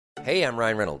Hey, I'm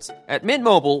Ryan Reynolds. At Mint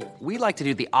Mobile, we like to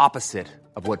do the opposite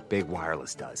of what Big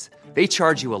Wireless does. They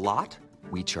charge you a lot,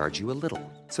 we charge you a little.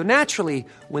 So naturally,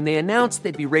 when they announced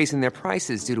they'd be raising their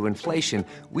prices due to inflation,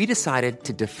 we decided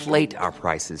to deflate our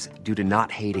prices due to not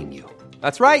hating you.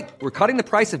 That's right. We're cutting the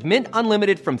price of Mint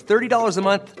Unlimited from $30 a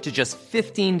month to just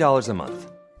 $15 a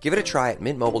month. Give it a try at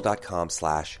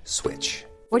mintmobile.com/switch.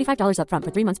 $45 up front for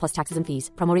 3 months plus taxes and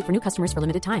fees. Promo rate for new customers for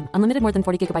limited time. Unlimited more than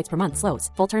 40 gigabytes per month. Slows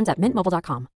full terms at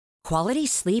mintmobile.com. Quality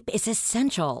sleep is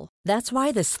essential. That's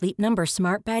why the Sleep Number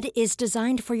Smart Bed is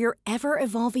designed for your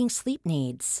ever-evolving sleep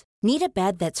needs. Need a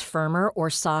bed that's firmer or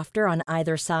softer on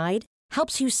either side?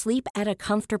 Helps you sleep at a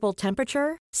comfortable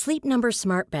temperature? Sleep Number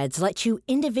Smart Beds let you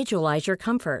individualize your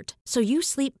comfort, so you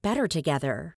sleep better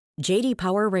together. J.D.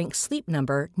 Power ranks Sleep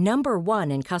Number number 1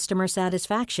 in customer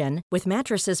satisfaction with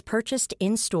mattresses purchased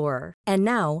in-store. And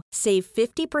now, save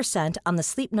 50% on the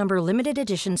Sleep Number Limited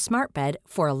Edition Smart Bed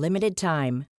for a limited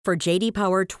time. For J.D.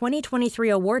 Power 2023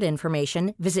 award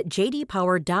information, visit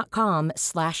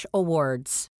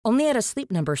jdpower.com/awards. Only at a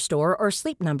Sleep Number store or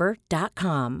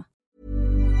sleepnumber.com.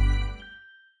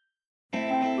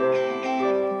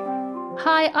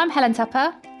 Hi, I'm Helen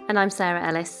Tupper. And I'm Sarah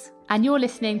Ellis. And you're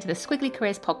listening to the Squiggly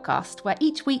Careers podcast, where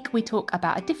each week we talk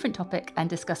about a different topic and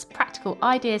discuss practical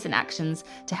ideas and actions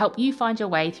to help you find your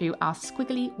way through our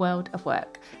squiggly world of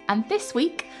work. And this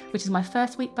week, which is my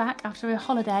first week back after a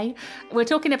holiday, we're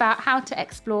talking about how to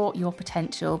explore your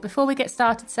potential. Before we get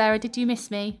started, Sarah, did you miss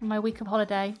me on my week of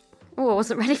holiday? Oh, I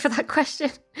wasn't ready for that question.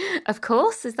 Of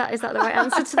course. Is that the right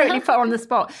answer to totally that? put her on the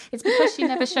spot. It's because she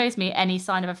never shows me any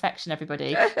sign of affection,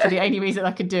 everybody. So the only reason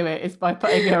I could do it is by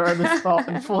putting her on the spot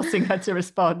and forcing her to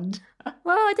respond.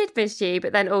 Well, I did miss you,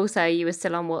 but then also you were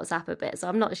still on WhatsApp a bit. So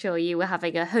I'm not sure you were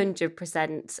having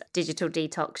 100% digital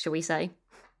detox, shall we say.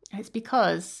 It's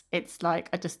because it's like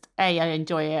I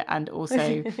enjoy it, and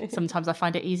also sometimes I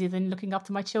find it easier than looking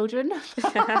after my children.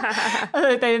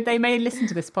 they may listen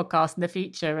to this podcast in the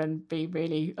future and be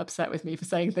really upset with me for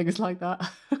saying things like that.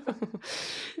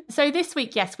 So this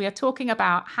week, yes, we are talking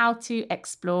about how to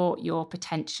explore your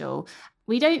potential.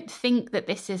 We don't think that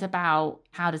this is about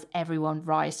how does everyone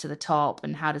rise to the top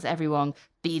and how does everyone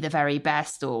be the very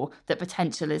best, or that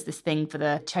potential is this thing for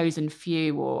the chosen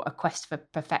few or a quest for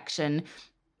perfection.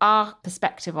 Our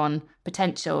perspective on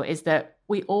potential is that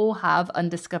we all have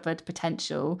undiscovered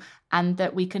potential and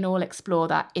that we can all explore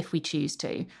that if we choose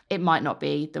to. It might not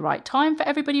be the right time for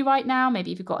everybody right now.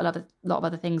 Maybe if you've got a lot of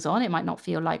other things on, it might not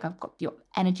feel like I've got the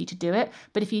energy to do it.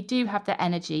 But if you do have the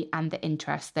energy and the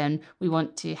interest, then we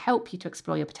want to help you to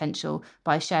explore your potential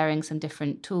by sharing some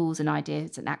different tools and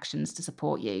ideas and actions to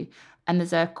support you. And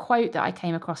there's a quote that I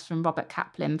came across from Robert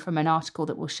Kaplan from an article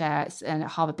that we'll share. It's a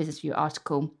Harvard Business Review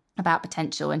article about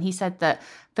potential. And he said that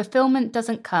fulfillment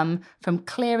doesn't come from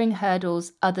clearing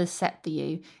hurdles others set for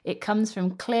you. It comes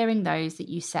from clearing those that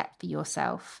you set for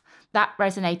yourself. That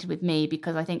resonated with me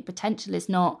because I think potential is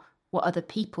not what other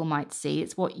people might see.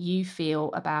 It's what you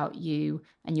feel about you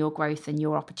and your growth and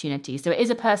your opportunities. So it is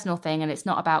a personal thing, and it's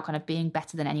not about kind of being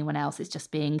better than anyone else. It's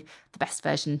just being the best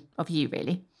version of you,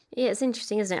 really. Yeah, it's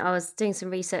interesting, isn't it? I was doing some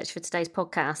research for today's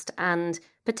podcast, and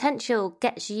potential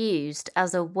gets used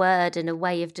as a word and a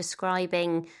way of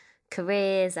describing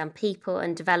careers and people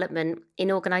and development in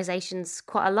organisations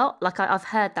quite a lot. Like I've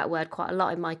heard that word quite a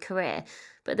lot in my career,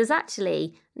 but there's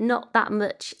actually not that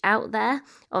much out there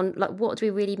on like what do we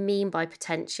really mean by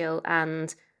potential,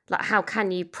 and like how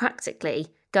can you practically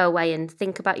go away and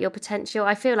think about your potential.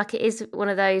 I feel like it is one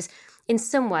of those, in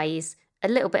some ways, a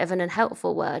little bit of an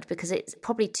unhelpful word because it's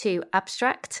probably too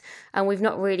abstract and we've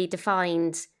not really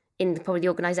defined in probably the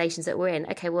organisations that we're in.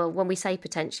 Okay, well, when we say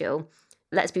potential,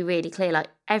 let's be really clear, like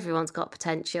everyone's got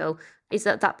potential. It's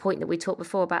at that point that we talked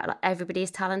before about like everybody is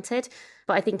talented.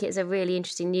 But I think it's a really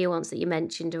interesting nuance that you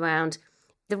mentioned around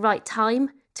the right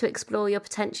time to explore your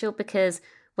potential, because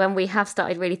when we have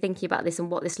started really thinking about this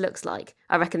and what this looks like,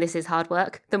 I reckon this is hard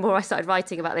work. The more I started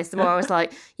writing about this, the more I was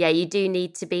like, yeah, you do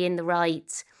need to be in the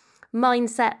right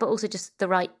mindset, but also just the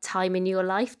right time in your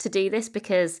life to do this,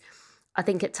 because I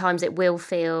think at times it will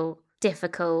feel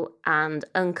difficult and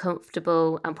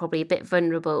uncomfortable and probably a bit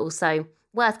vulnerable. So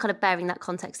worth kind of bearing that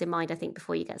context in mind, I think,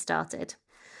 before you get started.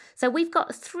 So we've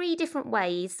got 3 different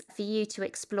ways for you to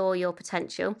explore your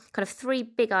potential, kind of 3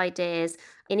 big ideas.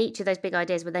 In each of those big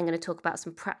ideas, we're then going to talk about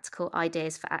some practical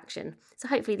ideas for action. So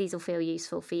hopefully these will feel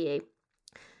useful for you.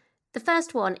 The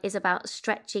first one is about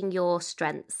stretching your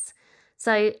strengths.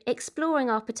 So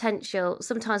exploring our potential,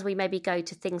 sometimes we maybe go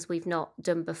to things we've not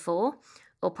done before,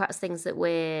 or perhaps things that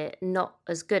we're not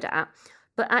as good at.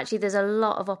 But actually there's a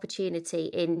lot of opportunity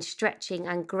in stretching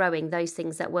and growing those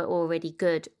things that we're already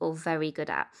good or very good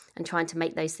at and trying to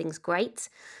make those things great.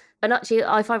 And actually,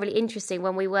 I find really interesting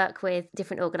when we work with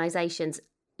different organisations,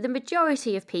 the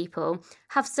majority of people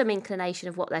have some inclination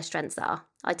of what their strengths are,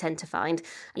 I tend to find.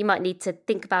 You might need to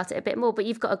think about it a bit more, but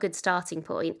you've got a good starting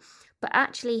point. But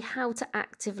actually, how to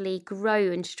actively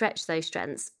grow and stretch those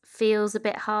strengths feels a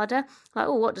bit harder. Like,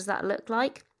 oh, what does that look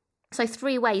like? So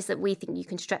 3 ways that we think you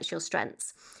can stretch your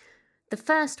strengths. The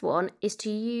first one is to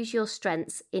use your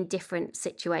strengths in different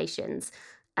situations.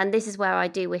 And this is where I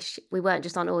do wish we weren't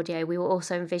just on audio, we were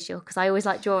also in visual, because I always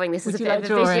like drawing this as a bit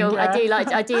of a visual. Yeah.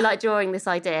 I do like drawing this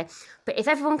idea. But if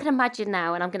everyone can imagine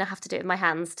now, and I'm going to have to do it with my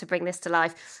hands to bring this to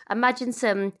life, imagine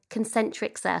some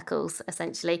concentric circles,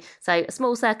 essentially. So a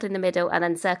small circle in the middle, and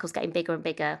then circles getting bigger and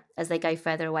bigger as they go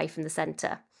further away from the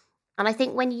centre. And I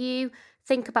think when you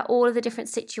think about all of the different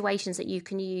situations that you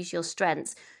can use your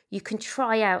strengths, you can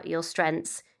try out your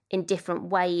strengths in different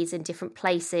ways, in different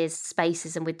places,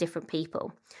 spaces, and with different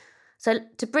people. So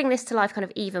to bring this to life kind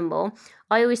of even more,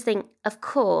 I always think, of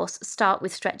course, start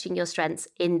with stretching your strengths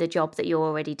in the job that you're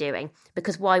already doing,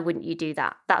 because why wouldn't you do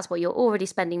that? That's what you're already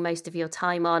spending most of your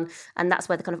time on, and that's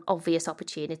where the kind of obvious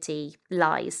opportunity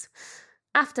lies.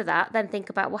 After that, then think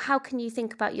about, well, how can you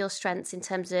think about your strengths in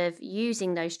terms of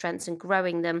using those strengths and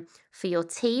growing them for your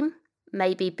team,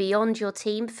 maybe beyond your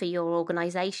team for your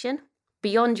organisation,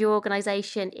 beyond your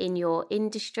organisation in your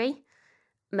industry,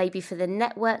 maybe for the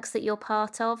networks that you're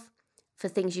part of, for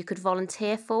things you could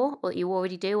volunteer for or that you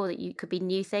already do, or that you could be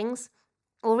new things,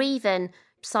 or even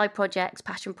side projects,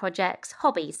 passion projects,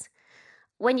 hobbies.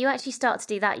 When you actually start to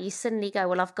do that, you suddenly go,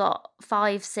 well, I've got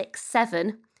 5, 6,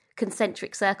 7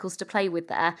 concentric circles to play with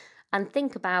there, and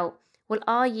think about, well,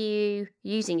 are you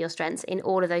using your strengths in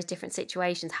all of those different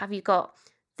situations? Have you got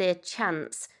the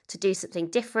chance to do something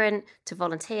different, to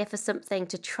volunteer for something,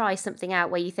 to try something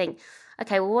out where you think,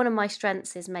 okay, well, one of my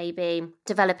strengths is maybe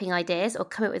developing ideas or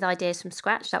coming up with ideas from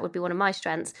scratch. That would be one of my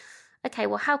strengths. Okay,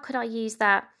 well, how could I use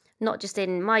that not just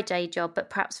in my day job, but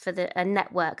perhaps for a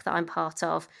network that I'm part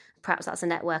of? Perhaps that's a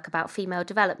network about female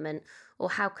development. Or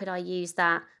how could I use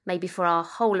that maybe for our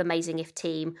whole Amazing If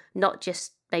team, not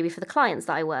just maybe for the clients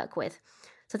that I work with?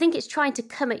 So I think it's trying to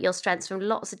come at your strengths from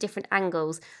lots of different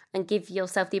angles and give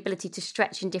yourself the ability to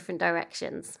stretch in different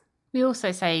directions. We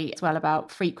also say as well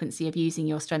about frequency of using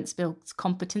your strengths builds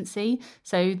competency.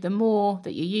 So the more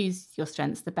that you use your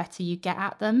strengths, the better you get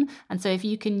at them. And so if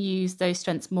you can use those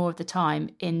strengths more of the time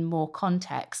in more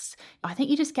contexts, I think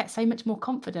you just get so much more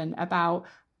confident about,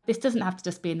 this doesn't have to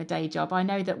just be in the day job. I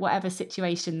know that whatever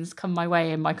situations come my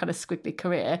way in my kind of squiggly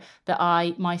career, that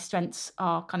my strengths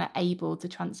are kind of able to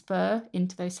transfer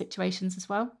into those situations as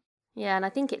well. Yeah, and I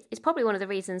think it's probably one of the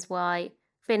reasons why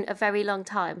it's been a very long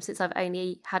time since I've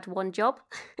only had one job.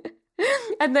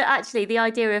 And that actually the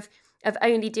idea of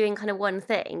only doing kind of one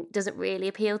thing doesn't really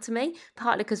appeal to me,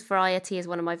 partly because variety is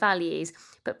one of my values,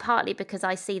 but partly because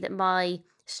I see that my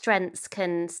strengths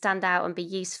can stand out and be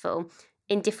useful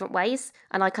in different ways.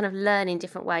 And I kind of learn in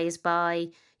different ways by,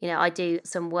 I do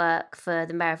some work for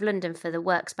the Mayor of London for the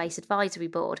Workspace Advisory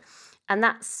Board. And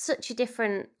that's such a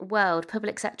different world.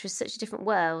 Public sector is such a different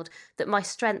world that my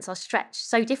strengths are stretched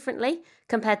so differently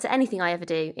compared to anything I ever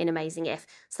do in Amazing If.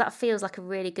 So that feels like a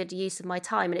really good use of my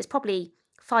time. And it's probably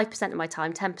 5% of my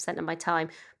time, 10% of my time,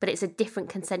 but it's a different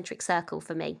concentric circle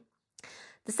for me.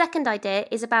 The second idea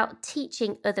is about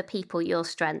teaching other people your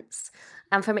strengths.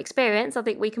 And from experience, I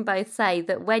think we can both say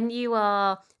that when you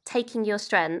are taking your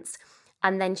strengths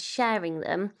and then sharing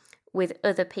them with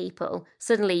other people,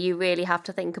 suddenly you really have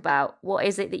to think about, what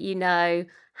is it that you know?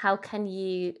 How can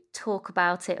you talk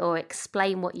about it or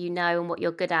explain what you know and what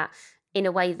you're good at in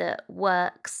a way that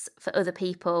works for other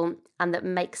people and that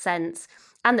makes sense,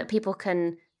 and that people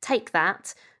can take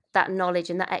that knowledge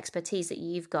and that expertise that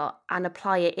you've got and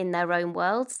apply it in their own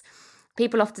worlds.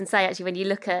 People often say, actually, when you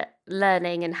look at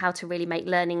learning and how to really make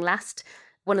learning last,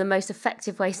 one of the most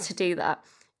effective ways to do that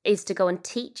is to go and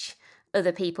teach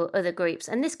other people, other groups.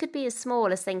 And this could be as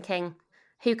small as thinking,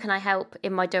 who can I help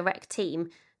in my direct team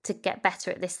to get better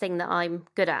at this thing that I'm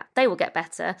good at? They will get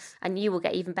better and you will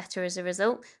get even better as a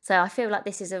result. So I feel like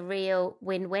this is a real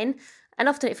win-win. And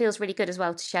often it feels really good as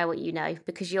well to share what you know,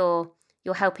 because you're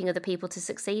helping other people to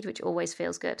succeed, which always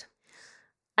feels good.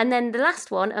 And then the last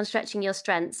one on stretching your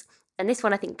strengths, and this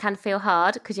one I think can feel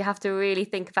hard because you have to really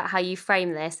think about how you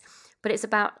frame this, but it's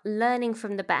about learning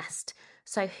from the best.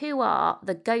 So who are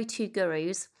the go-to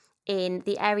gurus in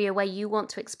the area where you want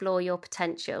to explore your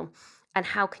potential, and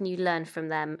how can you learn from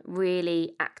them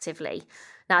really actively?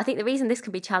 Now, I think the reason this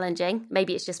can be challenging,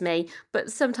 maybe it's just me,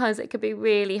 but sometimes it can be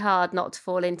really hard not to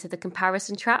fall into the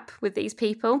comparison trap with these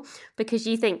people, because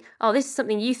you think, oh, this is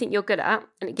something you think you're good at,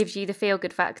 and it gives you the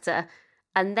feel-good factor.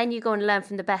 And then you go and learn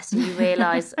from the best and you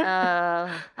realise,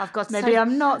 I've got maybe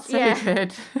I'm not so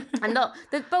good. I'm not.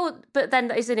 But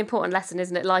then it's an important lesson,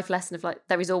 isn't it? Life lesson of like,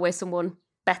 there is always someone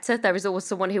better. There is always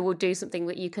someone who will do something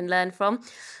that you can learn from.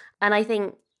 And I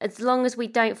think as long as we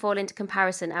don't fall into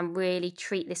comparison and really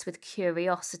treat this with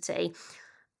curiosity,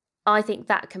 I think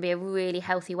that can be a really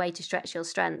healthy way to stretch your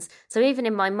strengths. So even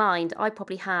in my mind, I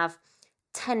probably have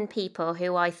 10 people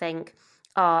who I think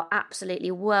are absolutely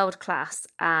world class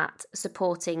at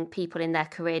supporting people in their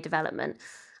career development.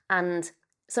 And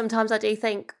sometimes I do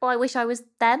think, I wish I was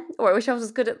them, or I wish I was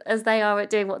as good as they are at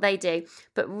doing what they do.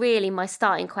 But really my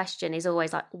starting question is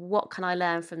always like, what can I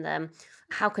learn from them?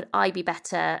 How could I be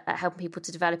better at helping people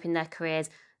to develop in their careers,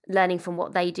 learning from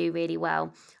what they do really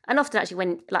well? And often actually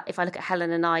when, like, if I look at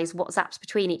Helen and I's WhatsApps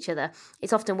between each other,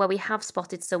 it's often where we have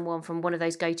spotted someone from one of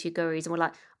those go-to gurus and we're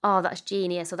like, oh, that's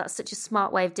genius, or that's such a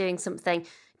smart way of doing something.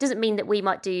 It doesn't mean that we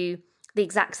might do the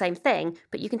exact same thing,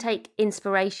 but you can take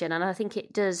inspiration, and I think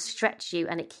it does stretch you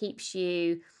and it keeps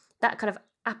you that kind of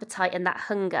appetite and that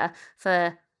hunger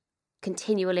for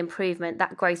continual improvement.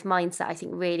 That growth mindset, I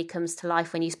think, really comes to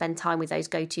life when you spend time with those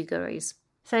go-to gurus.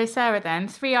 So Sarah, then,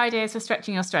 3 ideas for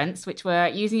stretching your strengths, which were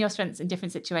using your strengths in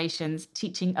different situations,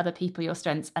 teaching other people your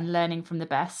strengths, and learning from the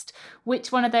best.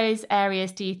 Which one of those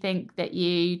areas do you think that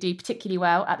you do particularly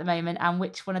well at the moment? And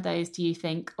which one of those do you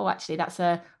think, oh, actually,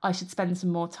 I should spend some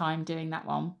more time doing that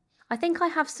one? I think I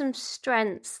have some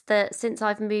strengths that since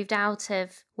I've moved out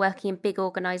of working in big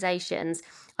organisations,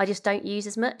 I just don't use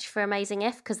as much for Amazing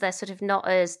If, because they're sort of not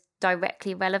as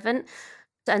directly relevant.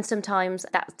 And sometimes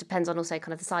that depends on also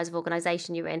kind of the size of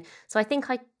organisation you're in. So I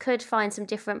think I could find some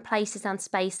different places and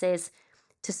spaces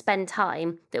to spend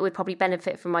time that would probably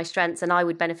benefit from my strengths, and I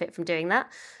would benefit from doing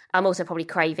that. I'm also probably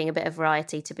craving a bit of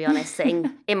variety, to be honest,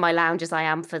 sitting in my lounge as I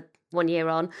am for 1 year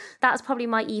on. That's probably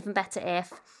my even better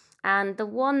if. And the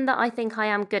one that I think I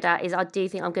am good at is I do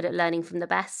think I'm good at learning from the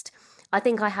best. I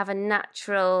think I have a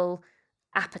natural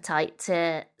appetite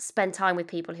to spend time with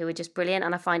people who are just brilliant,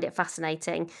 and I find it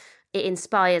fascinating. It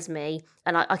inspires me,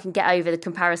 and I can get over the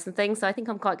comparison thing. So I think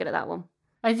I'm quite good at that one.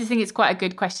 I just think it's quite a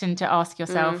good question to ask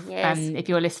yourself if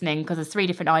you're listening, because there's 3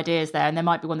 different ideas there, and there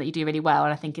might be one that you do really well.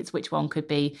 And I think it's which one could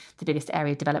be the biggest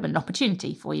area of development and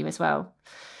opportunity for you as well.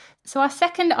 So our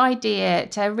second idea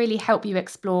to really help you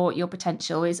explore your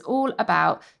potential is all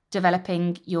about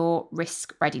developing your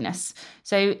risk readiness.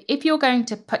 So if you're going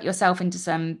to put yourself into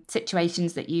some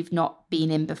situations that you've not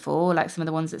been in before, like some of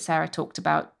the ones that Sarah talked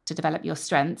about to develop your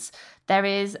strengths, there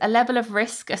is a level of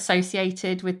risk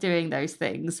associated with doing those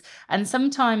things. And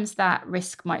sometimes that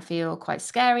risk might feel quite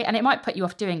scary, and it might put you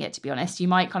off doing it, to be honest. You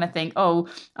might kind of think, oh,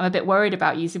 I'm a bit worried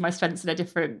about using my strengths in a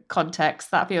different context.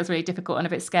 That feels really difficult and a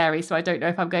bit scary, so I don't know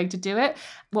if I'm going to do it.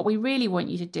 What we really want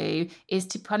you to do is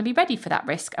to kind of be ready for that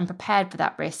risk and prepared for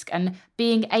that risk, and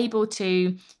being able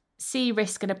to see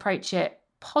risk and approach it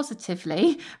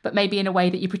positively, but maybe in a way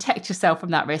that you protect yourself from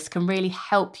that risk, can really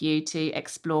help you to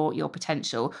explore your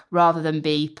potential rather than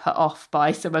be put off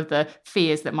by some of the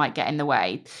fears that might get in the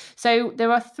way. So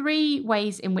there are 3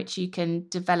 ways in which you can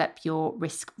develop your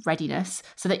risk readiness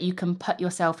so that you can put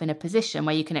yourself in a position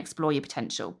where you can explore your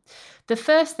potential. The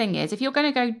first thing is, if you're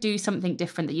going to go do something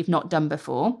different that you've not done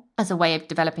before as a way of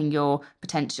developing your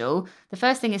potential, the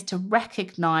first thing is to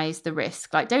recognize the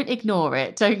risk. Like, don't ignore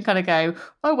it. Don't kind of go,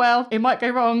 oh, well, it might go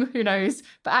wrong, who knows?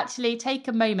 But actually take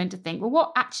a moment to think, well,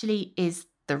 what actually is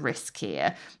the risk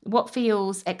here? What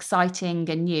feels exciting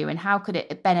and new, and how could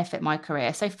it benefit my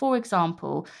career? So for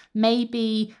example,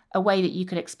 maybe a way that you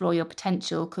could explore your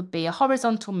potential could be a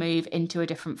horizontal move into a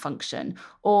different function,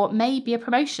 or maybe a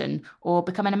promotion, or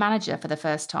becoming a manager for the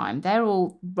first time. They're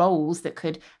all roles that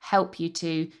could help you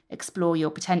to explore your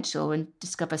potential and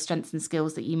discover strengths and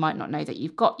skills that you might not know that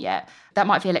you've got yet. That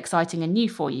might feel exciting and new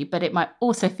for you, but it might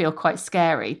also feel quite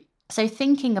scary. So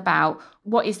thinking about,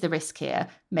 what is the risk here?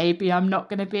 Maybe I'm not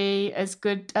going to be as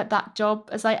good at that job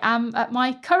as I am at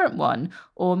my current one.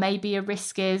 Or maybe a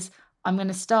risk is, I'm going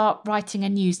to start writing a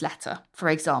newsletter, for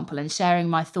example, and sharing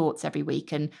my thoughts every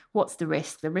week. And what's the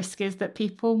risk? The risk is that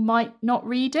people might not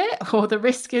read it, or the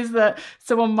risk is that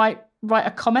someone might write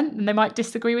a comment and they might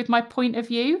disagree with my point of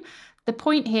view. The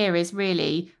point here is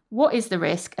really, what is the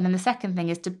risk? And then the second thing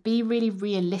is to be really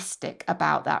realistic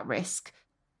about that risk.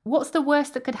 What's the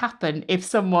worst that could happen if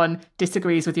someone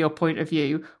disagrees with your point of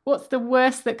view? What's the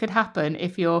worst that could happen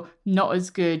if you're not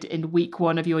as good in week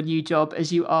 1 of your new job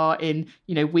as you are in,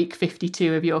 week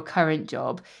 52 of your current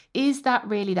job? Is that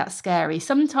really that scary?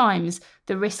 Sometimes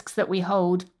the risks that we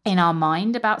hold in our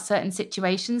mind about certain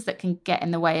situations that can get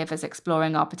in the way of us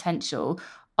exploring our potential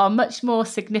are much more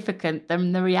significant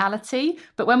than the reality.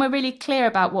 But when we're really clear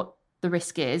about what the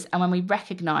risk is, and when we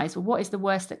recognise, well, what is the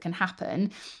worst that can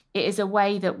happen, it is a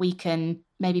way that we can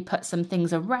maybe put some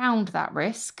things around that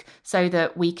risk so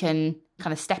that we can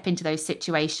kind of step into those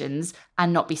situations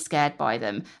and not be scared by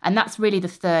them. And that's really the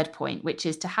third point, which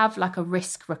is to have like a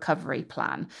risk recovery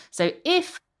plan. So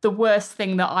if the worst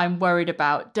thing that I'm worried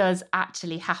about does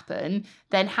actually happen,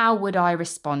 then how would I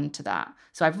respond to that?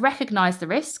 So I've recognised the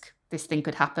risk. This thing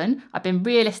could happen. I've been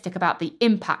realistic about the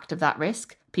impact of that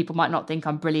risk. People might not think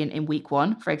I'm brilliant in week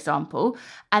 1, for example.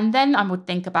 And then I would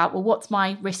think about, well, what's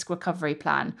my risk recovery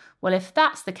plan? Well, if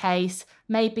that's the case,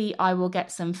 maybe I will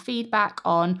get some feedback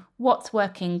on what's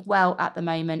working well at the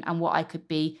moment and what I could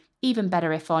be even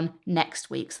better if on next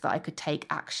week so that I could take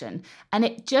action. And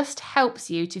it just helps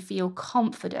you to feel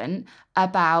confident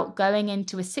about going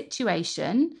into a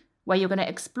situation where you're going to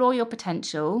explore your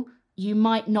potential. You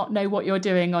might not know what you're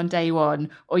doing on day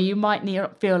 1, or you might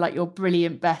not feel like you're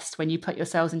brilliant best when you put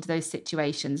yourselves into those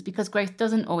situations, because growth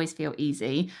doesn't always feel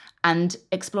easy and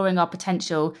exploring our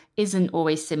potential isn't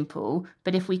always simple.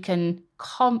 But if we can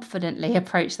confidently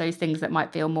approach those things that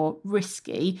might feel more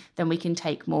risky, then we can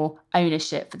take more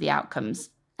ownership for the outcomes.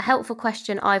 A helpful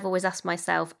question I've always asked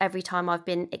myself every time I've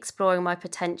been exploring my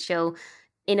potential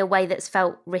in a way that's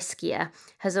felt riskier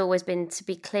has always been to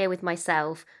be clear with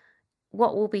myself.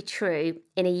 What will be true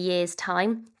in a year's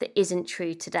time that isn't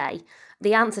true today?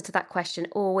 The answer to that question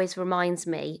always reminds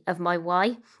me of my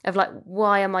why, of like,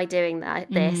 why am I doing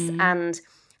this? And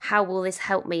how will this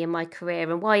help me in my career?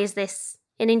 And why is this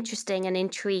an interesting and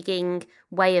intriguing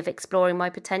way of exploring my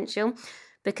potential?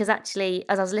 Because actually,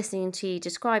 as I was listening to you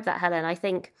describe that, Helen, I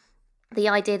think the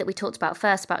idea that we talked about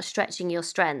first about stretching your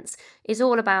strengths is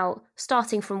all about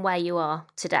starting from where you are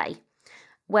today.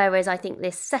 Whereas I think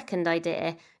this second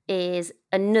idea is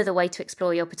another way to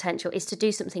explore your potential is to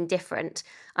do something different.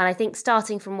 And I think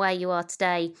starting from where you are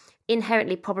today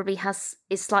inherently probably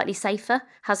is slightly safer,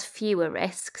 has fewer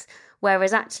risks.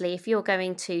 Whereas actually, if you're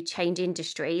going to change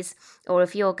industries or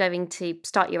if you're going to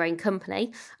start your own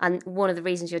company, and one of the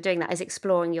reasons you're doing that is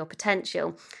exploring your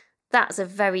potential, that's a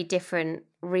very different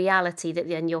reality that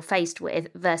then you're faced with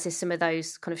versus some of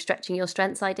those kind of stretching your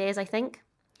strengths ideas, I think.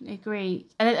 I agree.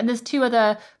 And there's 2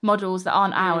 other models that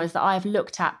aren't ours that I've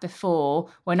looked at before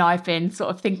when I've been sort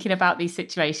of thinking about these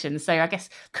situations. So I guess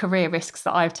career risks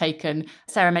that I've taken.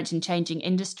 Sarah mentioned changing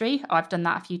industry. I've done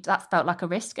that that's felt like a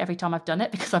risk every time I've done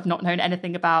it because I've not known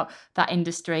anything about that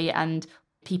industry and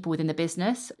people within the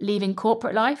business. Leaving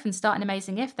corporate life and starting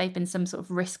Amazing If, they've been some sort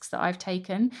of risks that I've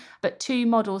taken. But 2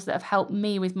 models that have helped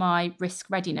me with my risk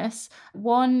readiness.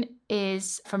 One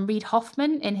is from Reid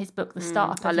Hoffman in his book, The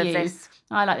Startup of You. I love this.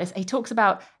 I like this. He talks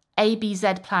about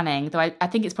ABZ planning, though I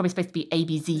think it's probably supposed to be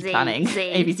ABZ planning.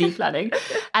 ABZ planning.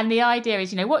 And the idea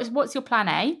is, what's your plan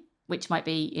A? Which might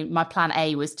be, my plan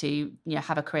A was to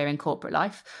have a career in corporate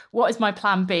life. What is my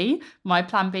plan B? My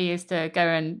plan B is to go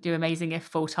and do Amazing If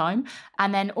full time.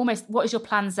 And then almost, what is your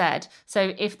plan Z?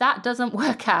 So if that doesn't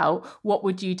work out, what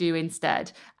would you do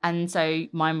instead? And so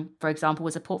mine, for example,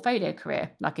 was a portfolio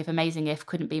career. Like if Amazing If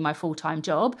couldn't be my full-time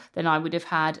job, then I would have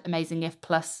had Amazing If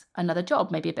plus another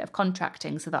job, maybe a bit of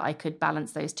contracting so that I could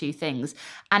balance those 2 things.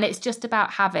 And it's just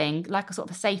about having like a sort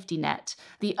of a safety net.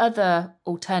 The other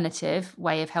alternative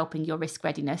way of helping your risk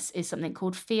readiness is something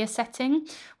called fear setting,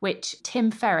 which Tim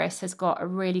Ferriss has got a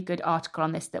really good article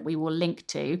on this that we will link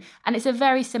to. And it's a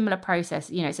very similar process.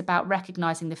 It's about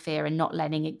recognizing the fear and not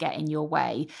letting it get in your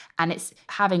way. And it's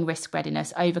having risk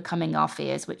readiness, overcoming our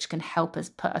fears, which can help us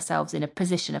put ourselves in a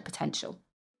position of potential.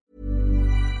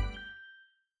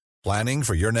 Planning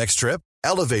for your next trip?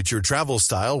 Elevate your travel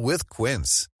style with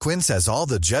Quince. Quince has all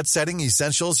the jet-setting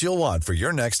essentials you'll want for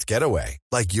your next getaway,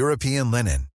 like European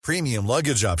linen, premium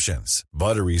luggage options,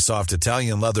 buttery soft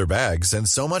Italian leather bags, and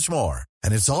so much more.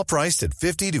 And it's all priced at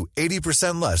 50 to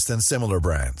 80% less than similar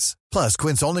brands. Plus,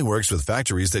 Quince only works with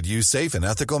factories that use safe and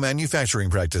ethical manufacturing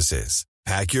practices.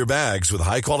 Pack your bags with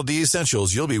high-quality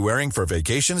essentials you'll be wearing for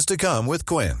vacations to come with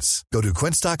Quince. Go to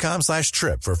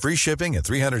quince.com/trip for free shipping and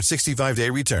 365-day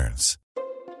returns.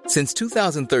 Since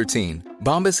 2013,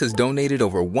 Bombas has donated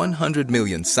over 100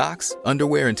 million socks,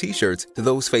 underwear, and T-shirts to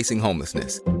those facing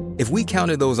homelessness. If we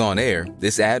counted those on air,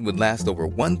 this ad would last over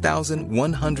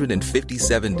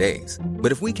 1,157 days.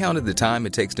 But if we counted the time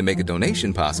it takes to make a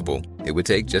donation possible, it would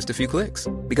take just a few clicks.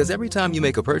 Because every time you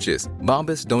make a purchase,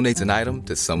 Bombas donates an item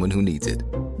to someone who needs it.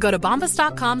 Go to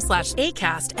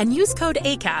bombas.com/ACAST and use code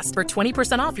ACAST for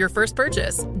 20% off your first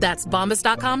purchase. That's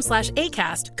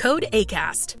bombas.com/ACAST, code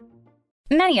ACAST.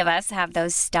 Many of us have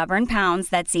those stubborn pounds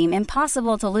that seem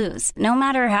impossible to lose, no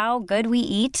matter how good we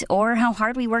eat or how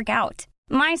hard we work out.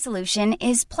 My solution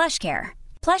is PlushCare.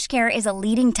 PlushCare is a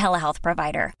leading telehealth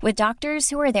provider with doctors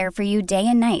who are there for you day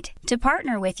and night to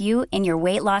partner with you in your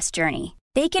weight loss journey.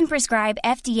 They can prescribe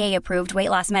FDA-approved weight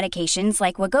loss medications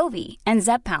like Wegovy and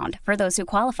Zepbound for those who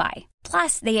qualify.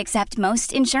 Plus, they accept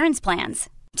most insurance plans.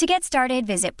 To get started,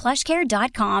 visit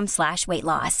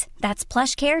plushcare.com/weightloss. That's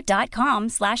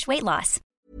plushcare.com/weightloss.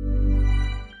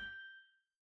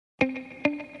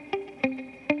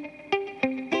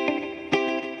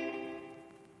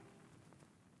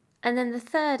 And then the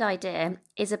third idea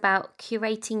is about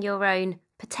curating your own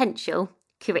potential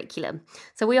curriculum.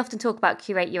 So we often talk about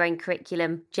curate your own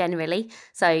curriculum generally.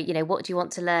 So, what do you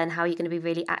want to learn? How are you going to be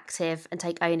really active and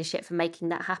take ownership for making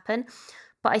that happen?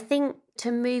 But I think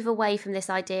to move away from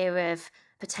this idea of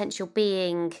potential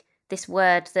being this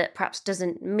word that perhaps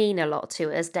doesn't mean a lot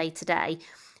to us day to day,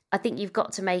 I think you've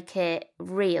got to make it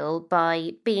real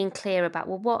by being clear about,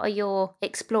 what are your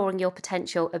exploring your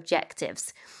potential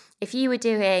objectives? If you were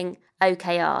doing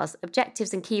OKRs,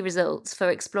 objectives and key results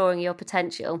for exploring your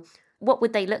potential, what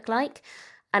would they look like?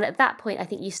 And at that point, I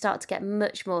think you start to get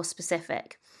much more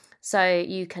specific. So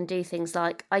you can do things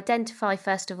like identify,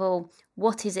 first of all,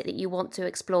 what is it that you want to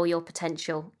explore your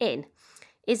potential in?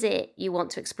 Is it you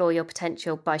want to explore your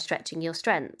potential by stretching your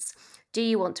strengths? Do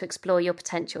you want to explore your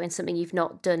potential in something you've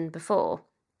not done before?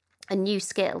 A new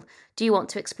skill? Do you want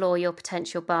to explore your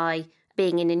potential by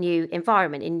being in a new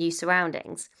environment, in new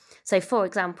surroundings? So, for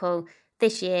example,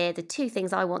 this year, the two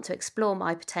things I want to explore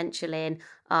my potential in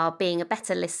are being a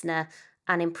better listener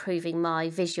and improving my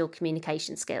visual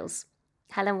communication skills.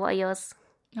 Helen, what are yours?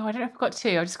 No, I don't know if I've got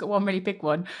two. I've just got one really big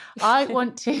one. I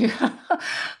want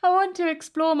to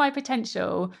explore my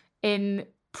potential in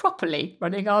properly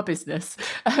running our business.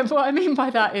 What I mean by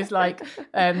that is like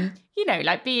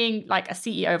being like a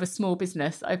CEO of a small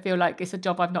business. I feel like it's a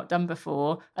job I've not done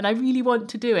before and I really want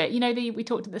to do it. We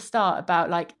talked at the start about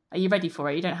like, are you ready for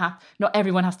it? Not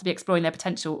everyone has to be exploring their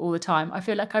potential all the time. I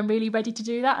feel like I'm really ready to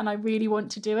do that and I really want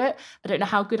to do it. I don't know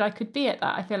how good I could be at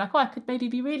that. I feel like, I could maybe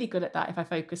be really good at that if I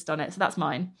focused on it. So that's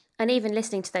mine. And even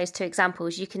listening to those two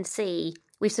examples, you can see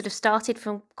we've sort of started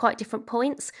from quite different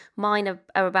points. Mine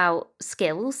are about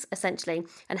skills, essentially,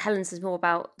 and Helen's is more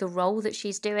about the role that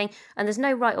she's doing. And there's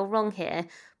no right or wrong here,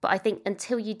 but I think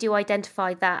until you do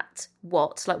identify that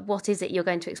what is it you're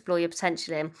going to explore your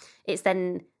potential in, it's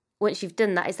then, once you've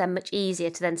done that, it's then much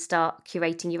easier to then start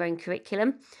curating your own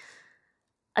curriculum.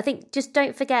 I think just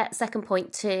don't forget, second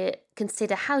point, to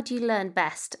consider, how do you learn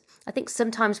best? I think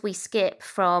sometimes we skip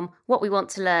from what we want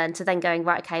to learn to then going,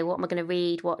 right, okay, what am I going to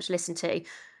read, watch, listen to?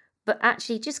 But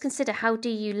actually just consider, how do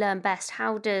you learn best?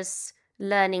 How does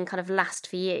learning kind of last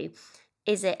for you?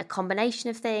 Is it a combination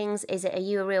of things? Are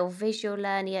you a real visual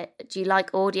learner? Do you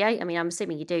like audio? I mean, I'm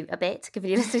assuming you do a bit,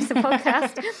 given you listen to the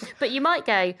podcast. But you might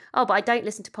go, but I don't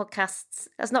listen to podcasts.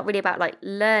 That's not really about like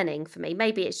learning for me.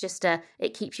 Maybe it's just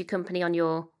it keeps you company on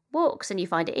your walks and you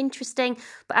find it interesting.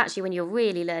 But actually, when you're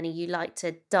really learning, you like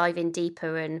to dive in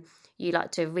deeper and you like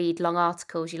to read long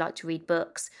articles. You like to read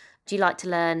books. Do you like to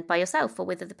learn by yourself or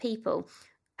with other people?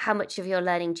 How much of your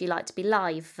learning do you like to be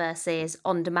live versus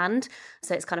on demand?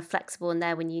 So it's kind of flexible and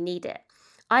there when you need it.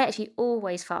 I actually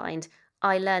always find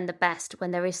I learn the best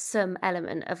when there is some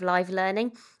element of live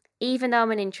learning. Even though I'm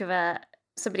an introvert,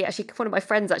 one of my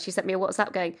friends actually sent me a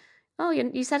WhatsApp going, oh,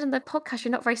 you said on the podcast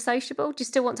you're not very sociable. Do you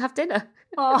still want to have dinner?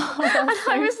 Oh, that's so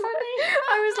funny.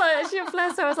 I was like, actually,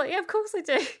 bless her. I was like, yeah, of course I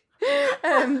do.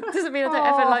 Doesn't mean I don't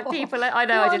ever like people. I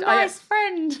know I did. Nice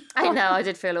friend. I know I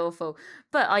did feel awful,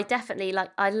 but I definitely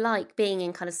like being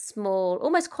in kind of small,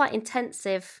 almost quite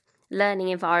intensive learning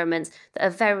environments that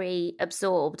are very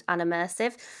absorbed and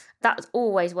immersive. That's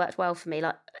always worked well for me.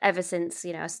 Like ever since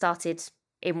I started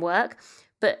in work,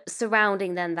 but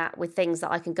surrounding then that with things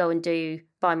that I can go and do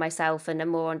by myself and are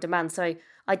more on demand. So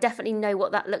I definitely know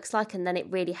what that looks like, and then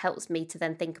it really helps me to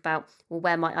then think about, well,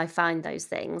 where might I find those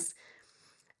things?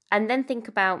 And then think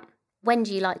about, when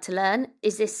do you like to learn?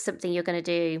 Is this something you're going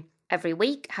to do every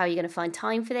week? How are you going to find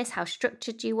time for this? How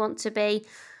structured do you want to be?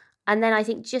 And then I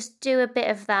think just do a bit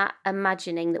of that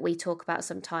imagining that we talk about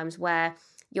sometimes, where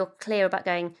you're clear about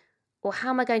going, well,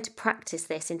 how am I going to practice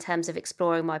this in terms of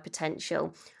exploring my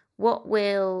potential? What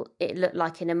will it look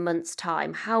like in a month's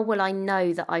time? How will I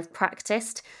know that I've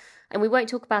practiced? And we won't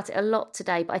talk about it a lot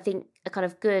today, but I think a kind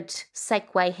of good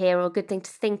segue here, or a good thing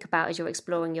to think about as you're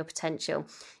exploring your potential,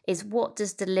 is what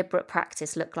does deliberate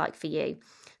practice look like for you?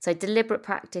 So deliberate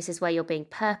practice is where you're being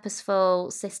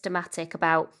purposeful, systematic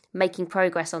about making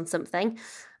progress on something.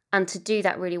 And to do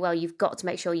that really well, you've got to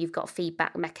make sure you've got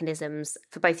feedback mechanisms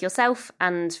for both yourself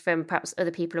and from perhaps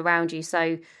other people around you.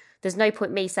 So there's no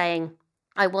point me saying,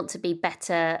 I want to be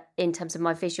better in terms of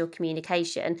my visual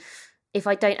communication. if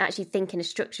I don't actually think in a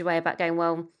structured way about going,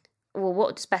 well,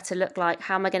 what does better look like?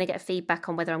 How am I going to get feedback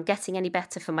on whether I'm getting any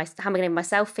better how am I going to give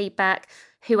myself feedback?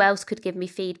 Who else could give me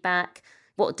feedback?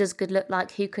 What does good look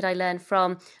like? Who could I learn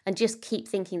from? And just keep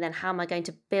thinking then, how am I going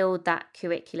to build that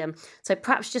curriculum? So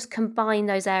perhaps just combine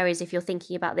those areas if you're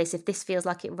thinking about this, if this feels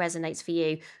like it resonates for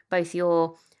you, both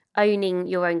your owning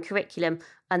your own curriculum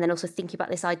and then also thinking about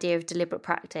this idea of deliberate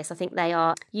practice. I think they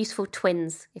are useful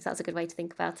twins, if that's a good way to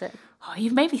think about it. Oh,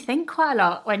 you've made me think quite a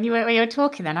lot when you were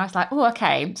talking then. I was like, oh,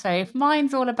 okay, so if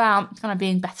mine's all about kind of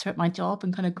being better at my job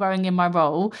and kind of growing in my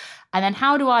role, and then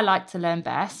how do I like to learn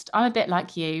best? I'm a bit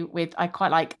like you I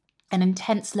quite like an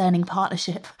intense learning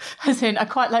partnership, as in I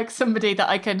quite like somebody that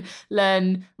I can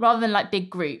learn rather than like big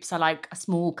groups. I like a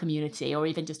small community or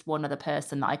even just one other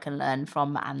person that I can learn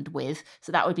from and with.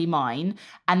 So that would be mine.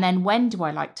 And then when do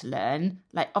I like to learn?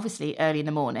 Like obviously early in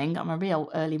the morning. I'm a real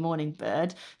early morning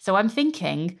bird. So I'm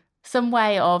thinking some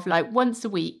way of like once a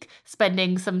week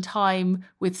spending some time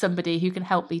with somebody who can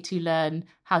help me to learn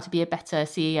how to be a better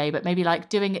CEO, but maybe like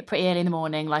doing it pretty early in the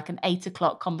morning, like an 8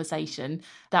 o'clock conversation.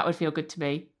 That would feel good to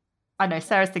me. I know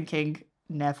Sarah's thinking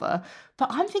never,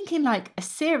 but I'm thinking like a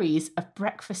series of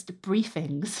breakfast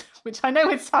briefings, which I know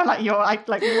would sound like your like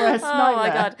worst nightmare. Oh my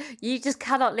God, you just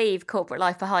cannot leave corporate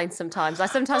life behind sometimes. I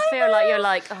sometimes feel like you're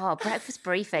like, oh, breakfast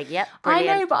briefing, yep, brilliant.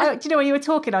 I know, but do you know when you were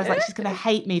talking, I was like, she's going to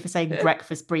hate me for saying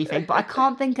breakfast briefing, but I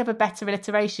can't think of a better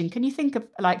alliteration. Can you think of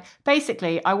like,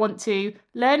 basically, I want to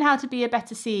learn how to be a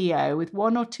better CEO with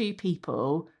 1 or 2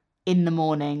 people in the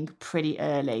morning pretty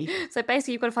early. So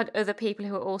basically you've got to find other people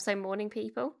who are also morning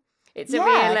people. It's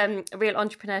a real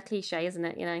entrepreneur cliche, isn't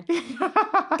it? You know,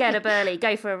 get up early,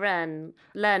 go for a run,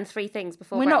 learn 3 things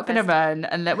before we're breakfast. Not going to run,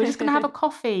 and we're just going to have a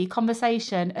coffee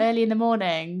conversation early in the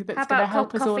morning. That's going to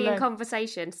help us all. Coffee and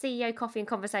conversation. CEO coffee and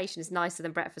conversation is nicer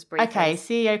than breakfast briefings. Okay,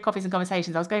 CEO coffees and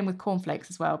conversations. I was going with cornflakes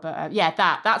as well, but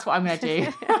that's what I'm going to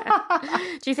do.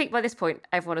 Do you think by this point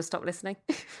everyone has stopped listening?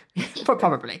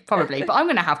 Probably. But I'm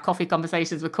going to have coffee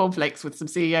conversations with cornflakes with some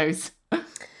CEOs.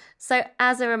 So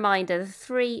as a reminder, the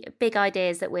 3 big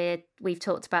ideas that we've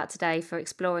talked about today for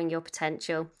exploring your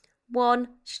potential. 1,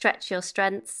 stretch your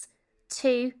strengths.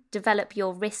 2, develop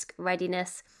your risk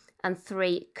readiness. And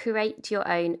 3, create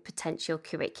your own potential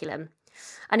curriculum.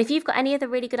 And if you've got any other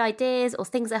really good ideas or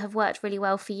things that have worked really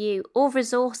well for you or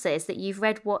resources that you've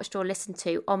read, watched or listened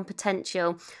to on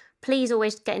potential, please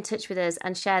always get in touch with us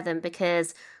and share them,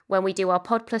 because when we do our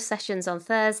Pod Plus sessions on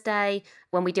Thursday,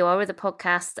 when we do our other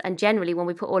podcasts, and generally when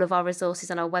we put all of our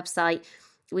resources on our website,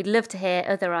 we'd love to hear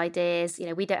other ideas. You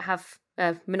know, we don't have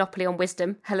a monopoly on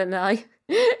wisdom, Helen and I,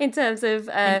 in terms of...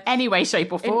 in any way,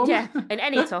 shape or form. In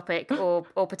any topic or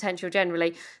potential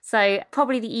generally. So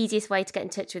probably the easiest way to get in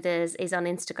touch with us is on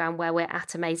Instagram, where we're at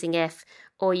AmazingIf,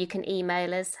 or you can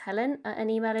email us, Helen, at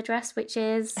an email address, which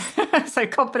is... So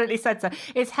confidently said so.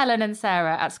 It's Helen and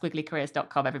Sarah at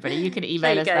squigglycareers.com, everybody. You can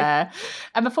email us there.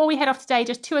 And before we head off today,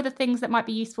 just 2 other things that might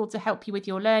be useful to help you with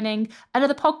your learning.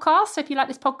 Another podcast. So if you like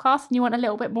this podcast and you want a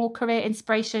little bit more career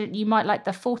inspiration, you might like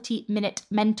the 40-Minute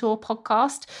Mentor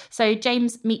podcast. So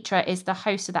James Mitra is the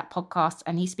host of that podcast,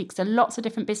 and he speaks to lots of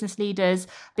different business leaders,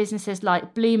 businesses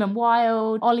like Bloom and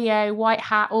Wild, Olio, White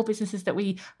Hat, all businesses that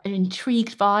we are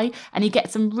intrigued by. And he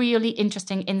gets some really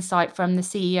interesting insight from the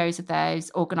CEOs of those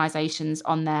organizations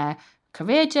on their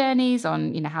career journeys,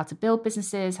 on how to build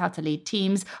businesses, how to lead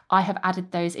teams. I have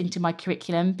added those into my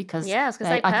curriculum because I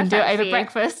can do it over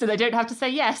breakfast, and they don't have to say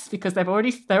yes because they're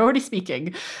already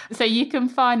speaking. So you can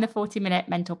find the 40-Minute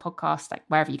Mentor podcast like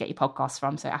wherever you get your podcasts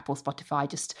from. So Apple, Spotify,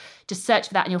 just search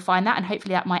for that and you'll find that, and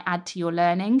hopefully that might add to your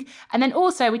learning. And then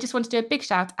also we just want to do a big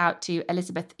shout out to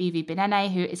Elizabeth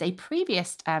Uvi-Binene, who is a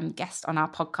previous guest on our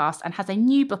podcast and has a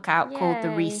new book out called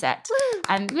The Reset. Woo!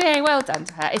 And well done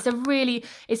to her.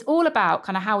 It's all about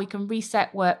kind of how we can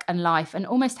reset work and life, and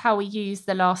almost how we use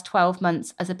the last 12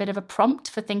 months as a bit of a prompt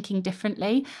for thinking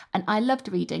differently. And I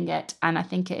loved reading it, and I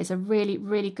think it is a really,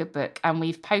 really good book. And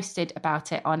we've posted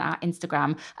about it on our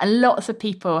Instagram, and lots of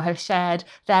people have shared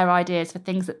their ideas for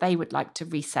things that they would like to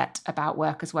reset about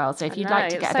work as well. So if you'd like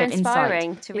to get a bit of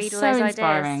insight, to read all those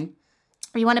ideas.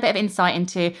 You want a bit of insight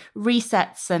into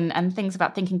resets and things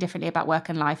about thinking differently about work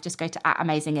and life, just go to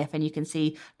 @AmazingIf and you can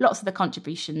see lots of the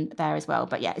contribution there as well.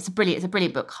 But yeah, it's a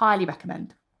brilliant book. Highly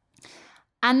recommend.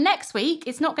 And next week,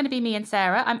 it's not going to be me and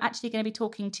Sarah. I'm actually going to be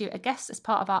talking to a guest as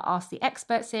part of our Ask the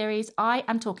Expert series. I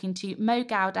am talking to Mo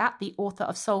Gaudat, the author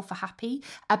of Solve for Happy,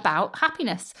 about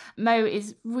happiness. Mo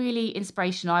is really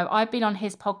inspirational. I've been on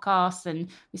his podcast and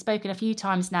we've spoken a few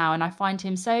times now, and I find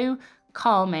him so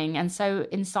calming and so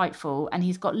insightful, and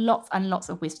he's got lots and lots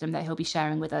of wisdom that he'll be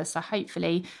sharing with us. So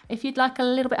hopefully, if you'd like a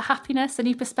little bit of happiness, a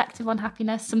new perspective on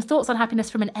happiness, some thoughts on happiness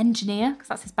from an engineer, because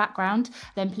that's his background,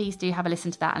 then please do have a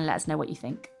listen to that and let us know what you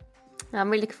think. I'm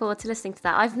really looking forward to listening to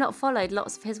that. I've not followed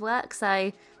lots of his work,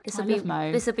 so this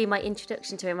will be my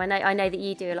introduction to him. I know that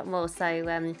you do a lot more, so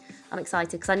I'm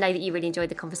excited because I know that you really enjoyed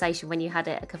the conversation when you had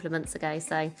it a couple of months ago.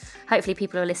 So hopefully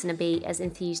people will listen and be as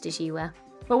enthused as you were.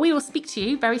 Well, we will speak to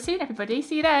you very soon, everybody.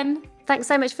 See you then. Thanks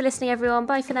so much for listening, everyone.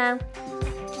 Bye for now.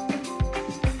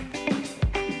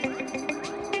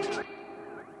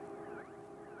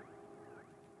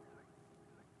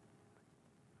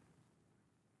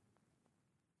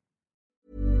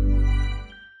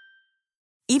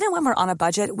 Even when we're on a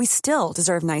budget, we still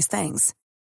deserve nice things.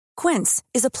 Quince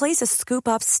is a place to scoop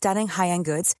up stunning high-end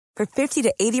goods for 50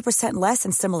 to 80% less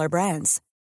than similar brands.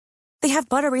 They have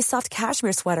buttery soft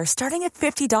cashmere sweaters starting at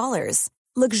 $50,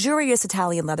 luxurious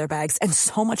Italian leather bags, and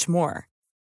so much more.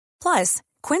 Plus,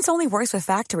 Quince only works with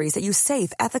factories that use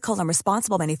safe, ethical, and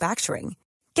responsible manufacturing.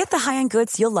 Get the high-end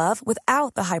goods you'll love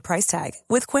without the high price tag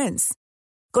with Quince.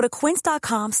 Go to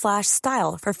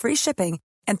quince.com/style for free shipping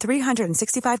and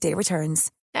 365-day returns.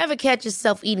 Ever catch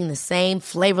yourself eating the same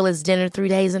flavorless dinner 3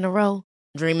 days in a row?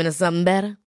 Dreaming of something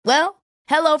better? Well,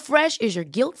 HelloFresh is your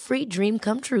guilt-free dream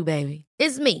come true, baby.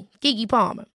 It's me, Keke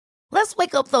Palmer. Let's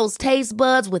wake up those taste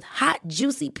buds with hot,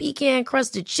 juicy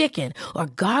pecan-crusted chicken or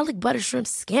garlic butter shrimp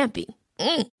scampi.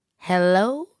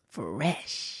 Hello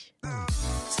Fresh.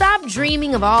 Stop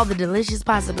dreaming of all the delicious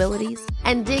possibilities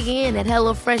and dig in at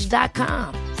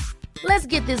HelloFresh.com. Let's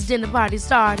get this dinner party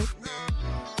started.